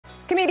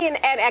Comedian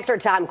and actor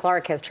Tom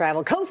Clark has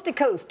traveled coast to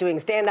coast doing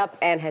stand-up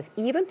and has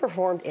even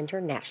performed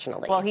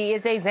internationally. Well, he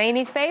is a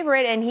Zanies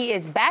favorite, and he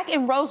is back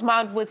in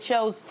Rosemont with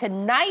shows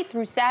tonight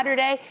through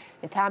Saturday.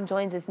 And Tom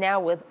joins us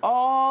now with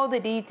all the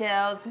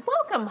details.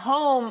 Welcome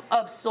home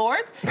of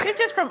sorts. You're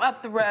just from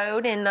up the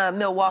road in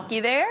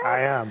Milwaukee there.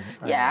 I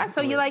am.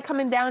 So you like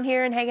coming down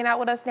here and hanging out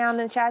with us down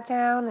in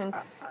Chi-Town? And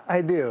I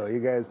do. You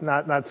guys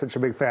not such a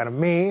big fan of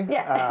me.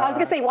 Yeah, I was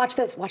gonna say, watch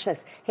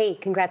this. Hey,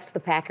 congrats to the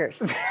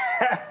Packers.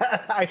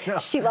 I know.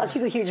 She's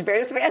a huge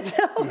Bears fan.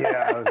 So.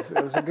 Yeah,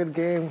 it was a good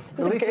game.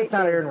 At least it's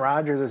not Aaron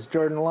Rodgers, it's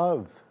Jordan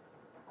Love.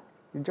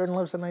 Jordan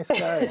Love's a nice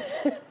guy.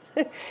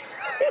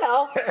 You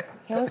know.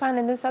 Can we find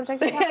a new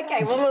subject?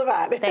 Okay, we'll move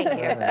on. Thank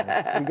you.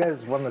 You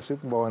guys won the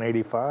Super Bowl in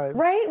 '85.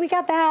 Right, we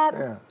got that.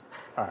 Yeah.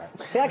 All right.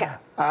 Okay.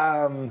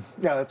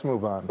 Yeah, let's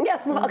move on.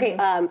 Yes. Okay.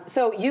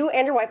 So you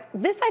and your wife.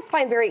 This I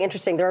find very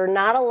interesting. There are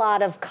not a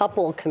lot of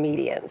couple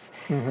comedians.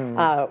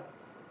 Mm-hmm.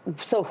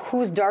 So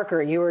who's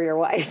darker, you or your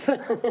wife?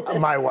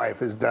 My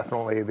wife is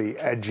definitely the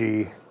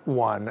edgy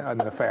one in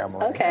the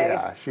family. Okay.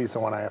 Yeah, she's the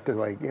one I have to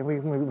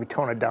we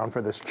tone it down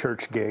for this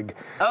church gig.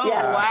 Oh,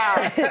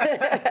 wow.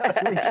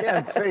 We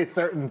can't say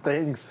certain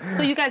things.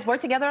 So you guys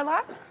work together a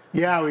lot?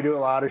 Yeah, we do a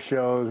lot of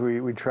shows.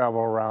 We travel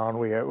around.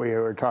 We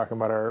were talking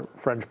about our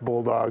French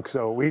bulldog,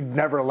 so we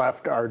never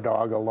left our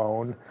dog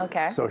alone.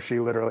 Okay. So she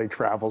literally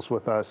travels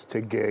with us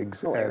to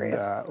gigs.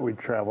 Hilarious. And we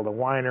travel to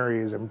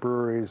wineries and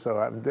breweries. So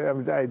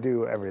I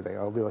do everything.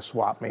 I'll do a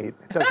swap meet.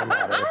 It doesn't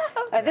matter.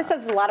 This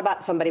says a lot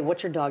about somebody.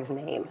 What's your dog's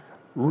name?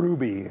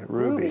 Ruby.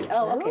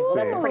 Oh, okay. So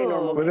that's a pretty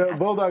normal. With a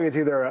bulldog, it's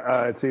either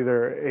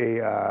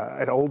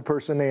an old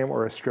person name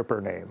or a stripper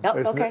name. Oh,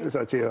 okay.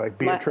 So it's either like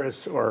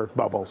Beatrice or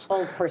Bubbles.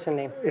 Old person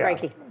name. Yeah.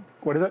 Frankie.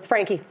 What is it?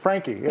 Frankie.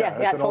 Frankie. Yeah,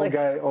 it's totally.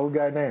 an old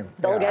guy name.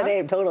 Old guy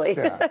name, totally.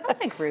 Yeah. I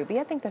like Ruby.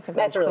 I think that's a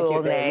That's a really cool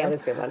cute name. name. That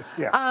is a good one.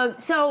 Yeah.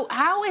 So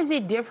how is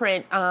it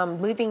different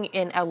living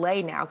in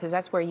LA now? Because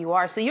that's where you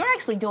are. So you're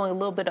actually doing a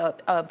little bit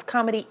of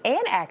comedy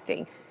and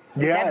acting.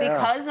 Is that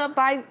because of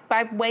by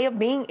way of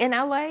being in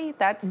LA?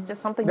 That's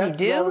just something you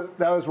do?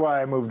 That was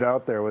why I moved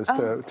out there, was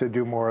to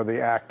do more of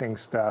the acting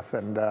stuff.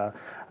 And I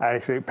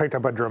actually picked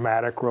up a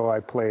dramatic role. I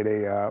played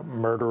a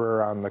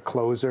murderer on The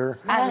Closer.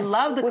 I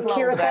love The With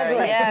Closer. Kira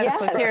Sedgwick.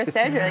 Yes, with Kira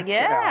Sedgwick.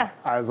 Yeah.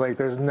 I was like,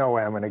 there's no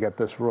way I'm going to get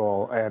this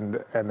role.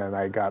 And then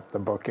I got the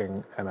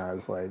booking, and I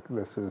was like,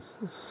 this is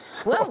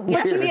so Well,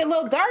 you should be a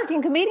little dark,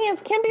 and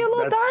comedians can be a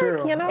little That's dark,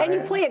 true. you know? And you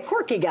play a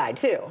quirky guy,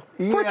 too.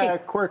 Yeah,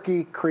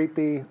 quirky,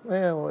 creepy.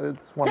 Well,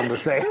 it's one of the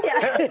same.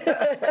 Yeah,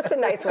 that's a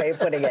nice way of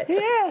putting it.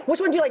 Yeah.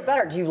 Which one do you like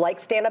better? Do you like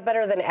stand-up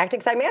better than acting?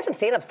 Because I imagine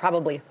stand-up's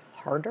probably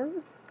harder.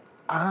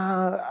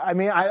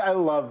 I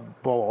love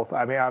both.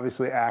 I mean,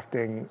 obviously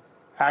acting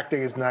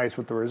is nice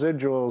with the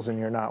residuals, and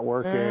you're not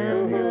working,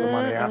 and you get the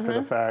money after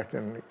the fact,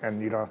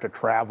 and you don't have to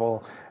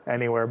travel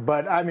anywhere.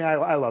 But I mean,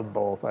 I love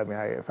both. I mean,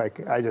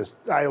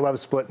 I love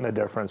splitting the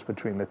difference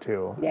between the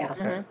two.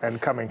 Yeah.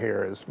 And coming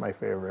here is my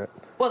favorite.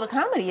 Well, the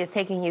comedy is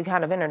taking you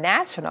kind of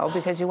international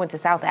because you went to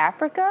South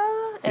Africa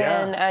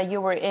and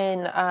you were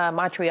in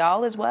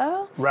Montreal as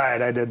well.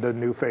 Right. I did the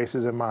New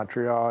Faces in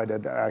Montreal. I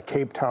did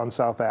Cape Town,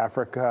 South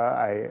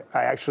Africa. I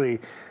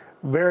actually,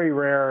 very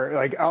rare,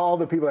 like all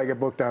the people that get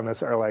booked on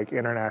this are like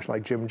international,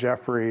 like Jim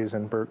Jeffries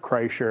and Bert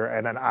Kreischer.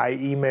 And then I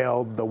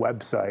emailed the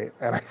website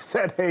and I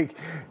said, hey,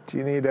 do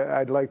you need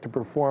I'd like to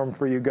perform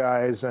for you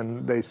guys.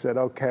 And they said,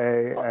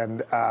 okay.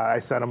 And I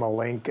sent them a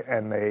link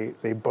and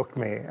they booked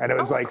me. And it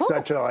was cool.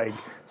 such a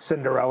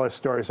Cinderella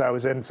story. So I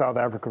was in South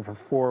Africa for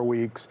 4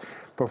 weeks,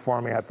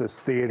 performing at this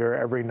theater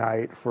every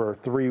night for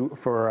 3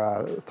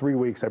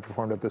 weeks. I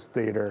performed at this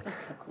theater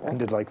and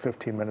did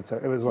 15 minutes.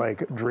 It was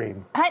like a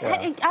dream.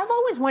 I've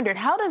always wondered,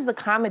 how does the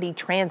comedy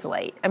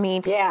translate? I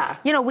mean,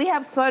 we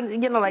have some,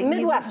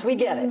 Midwest, we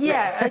get it.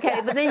 Yeah,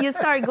 okay, but then you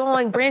start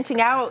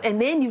branching out,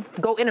 and then you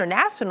go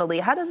internationally.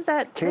 How does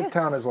that? Cape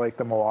Town is like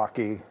the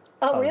Milwaukee.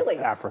 Oh, really?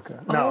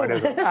 Africa. No, it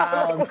isn't.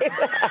 I was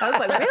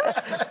like, really?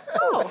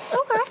 Oh,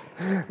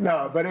 okay.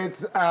 No, but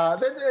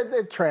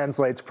it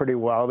translates pretty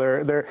well.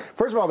 They're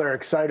first of all, they're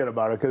excited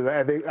about it because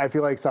I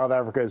feel like South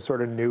Africa is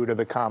sort of new to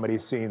the comedy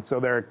scene,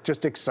 so they're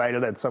just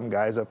excited at some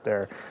guys up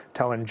there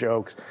telling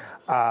jokes.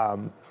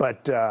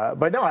 But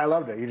no, I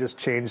loved it. You just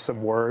change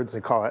some words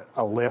and call it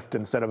a lift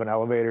instead of an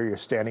elevator. You're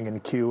standing in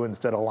queue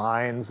instead of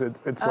lines.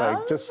 It's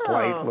like just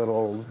slight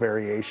little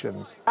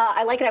variations.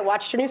 I like it. I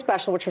watched your new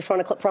special, which we're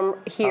showing a clip from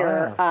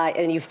here,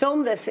 and you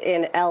filmed this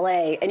in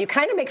LA, and you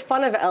kind of make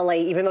fun of LA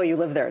even though you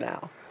live there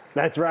now.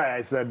 That's right.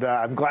 I said,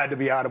 I'm glad to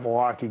be out of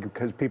Milwaukee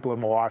because people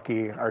in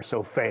Milwaukee are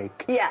so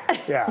fake. Yeah.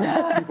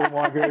 Yeah. People in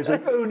Milwaukee are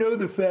like, oh no,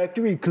 the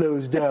factory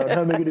closed down.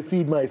 How am I going to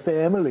feed my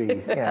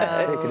family?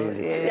 Yeah, take it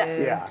easy.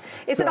 Yeah.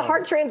 Is it a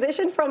hard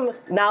transition from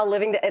now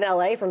living in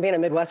LA from being a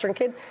Midwestern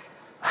kid?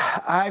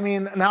 I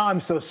mean, now I'm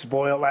so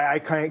spoiled. I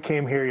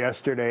came here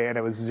yesterday and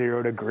it was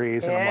 0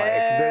 degrees, and I'm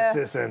like,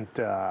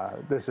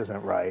 this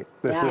isn't right.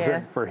 This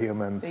isn't for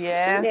humans.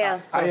 Yeah.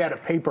 I had a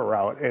paper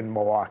route in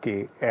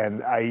Milwaukee,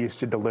 and I used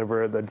to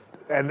deliver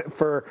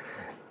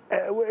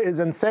is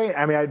insane.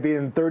 I mean, I'd be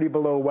in 30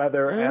 below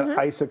weather and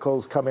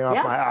icicles coming off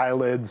my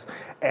eyelids,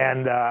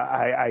 and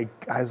I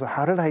was like,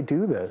 how did I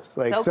do this?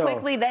 Like so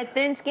quickly that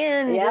thin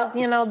skin just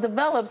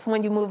develops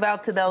when you move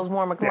out to those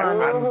warmer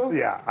climates.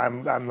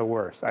 I'm the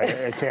worst.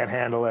 I can't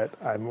handle it.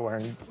 I'm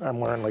wearing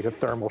like a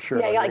thermal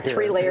shirt. Yeah, you got like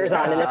 3 layers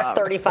on, and it's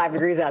 35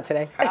 degrees out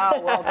today.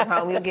 Oh, welcome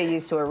home. You'll get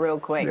used to it real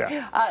quick.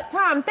 Yeah.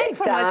 Tom, thanks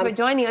so much for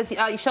joining us.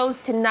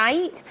 Shows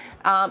tonight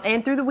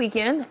and through the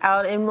weekend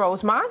out in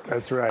Rosemont.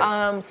 That's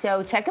right.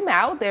 So check them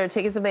out. There are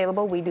tickets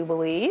available, we do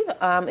believe.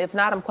 If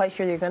not, I'm quite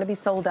sure they're going to be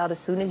sold out as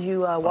soon as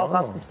you walk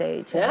off the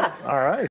stage. Yeah. All right.